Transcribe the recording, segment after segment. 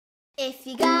If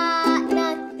you got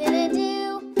nothing to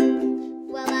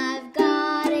do, well, I've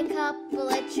got a couple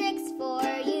of tricks for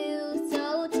you.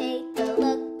 So take a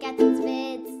look at these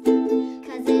vids,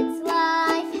 'cause it's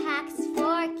life hacks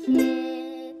for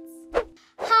kids.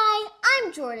 Hi,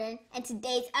 I'm Jordyn, and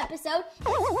today's episode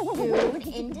is Food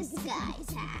in Disguise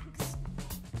Hacks.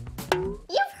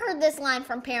 You've heard this line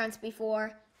from parents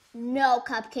before. No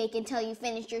cupcake until you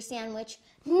finish your sandwich.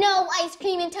 No ice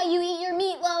cream until you eat your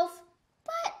meatloaf.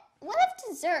 But what if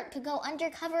dessert could go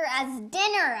undercover as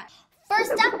dinner?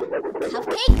 First up,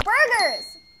 cupcake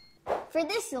burgers. For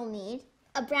this you'll need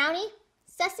a brownie,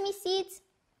 sesame seeds,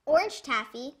 orange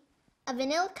taffy, a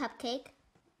vanilla cupcake,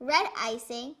 red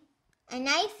icing, a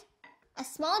knife, a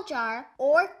small jar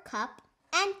or cup,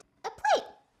 and a plate.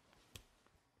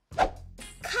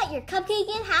 Cut your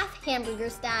cupcake in half hamburger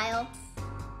style.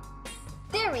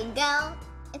 There we go.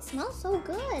 It smells so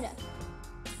good.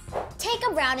 Take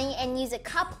a brownie and use a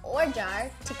cup or jar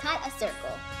to cut a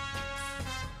circle.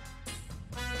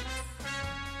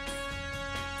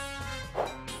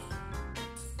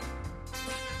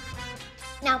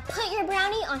 Now put your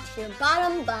brownie onto your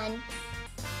bottom bun.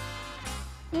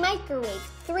 Microwave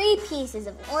 3 pieces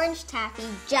of orange taffy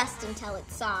just until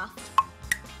it's soft.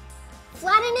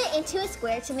 Flatten it into a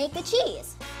square to make the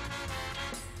cheese.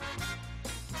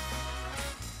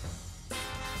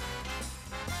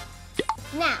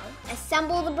 Now,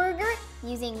 assemble the burger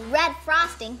using red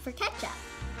frosting for ketchup.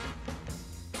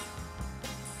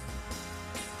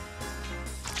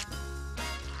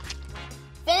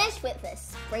 Finish with a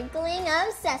sprinkling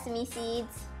of sesame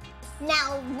seeds.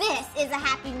 Now this is a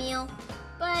happy meal,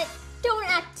 but don't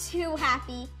act too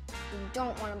happy. You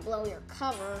don't want to blow your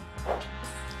cover.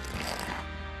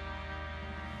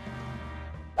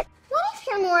 What if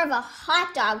you're more of a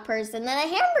hot dog person than a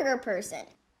hamburger person?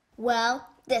 Well,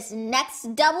 this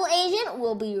next double agent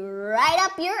will be right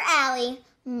up your alley,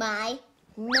 my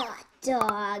nut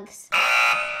dogs.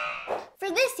 For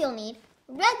this you'll need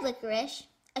red licorice,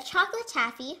 a chocolate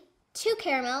taffy, 2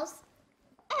 caramels,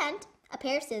 and a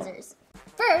pair of scissors.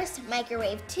 First,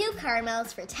 microwave 2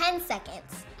 caramels for 10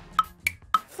 seconds.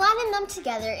 Flatten them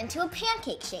together into a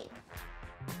pancake shape.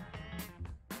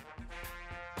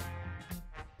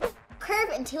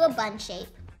 Curve into a bun shape.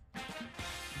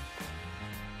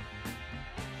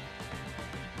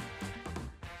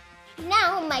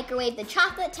 Now microwave the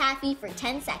chocolate taffy for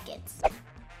 10 seconds.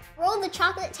 Roll the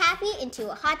chocolate taffy into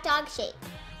a hot dog shape.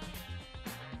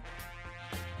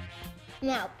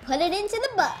 Now put it into the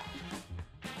bun.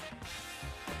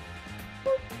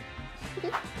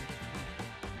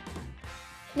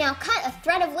 Now cut a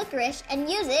thread of licorice and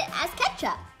use it as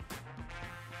ketchup.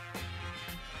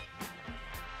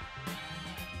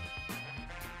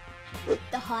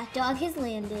 The hot dog has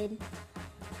landed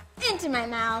into my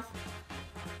mouth.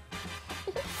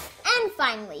 And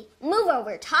finally, move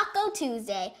over Taco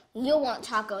Tuesday. You'll want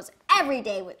tacos every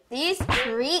day with these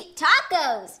treat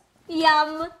tacos.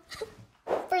 Yum!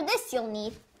 For this you'll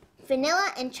need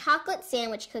vanilla and chocolate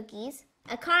sandwich cookies,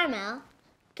 a caramel,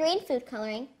 green food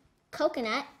coloring,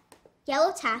 coconut,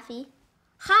 yellow taffy,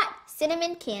 hot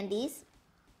cinnamon candies,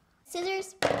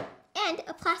 scissors, and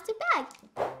a plastic bag.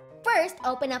 First,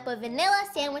 open up a vanilla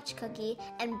sandwich cookie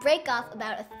and break off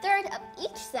about a third of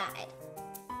each side.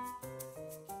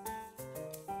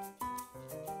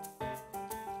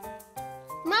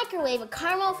 Microwave a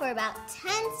caramel for about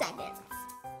 10 seconds.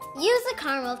 Use the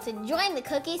caramel to join the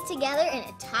cookies together in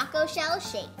a taco shell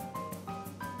shape.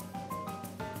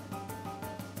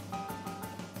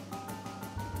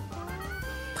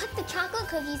 Put the chocolate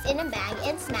cookies in a bag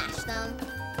and smash them.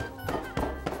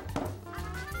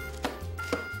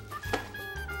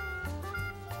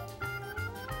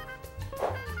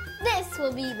 This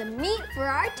will be the meat for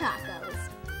our tacos.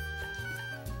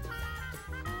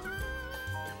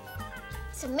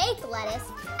 To make lettuce,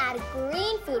 add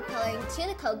green food coloring to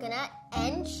the coconut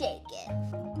and shake it.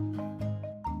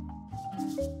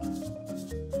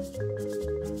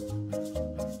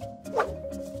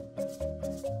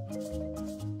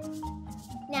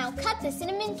 Now cut the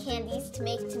cinnamon candies to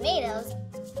make tomatoes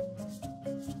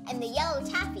and the yellow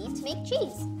taffy to make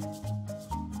cheese.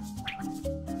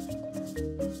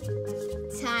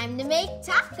 Time to make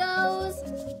tacos!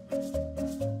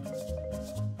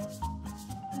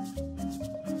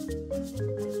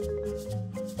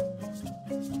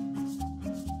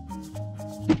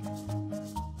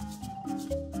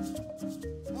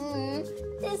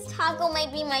 This taco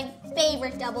might be my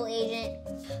favorite double agent.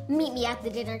 Meet me at the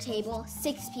dinner table,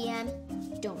 6 p.m.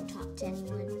 Don't talk to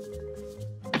anyone.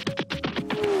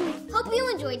 Hope you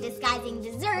enjoyed disguising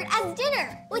dessert as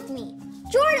dinner with me,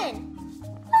 Jordyn.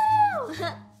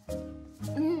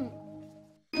 Woo!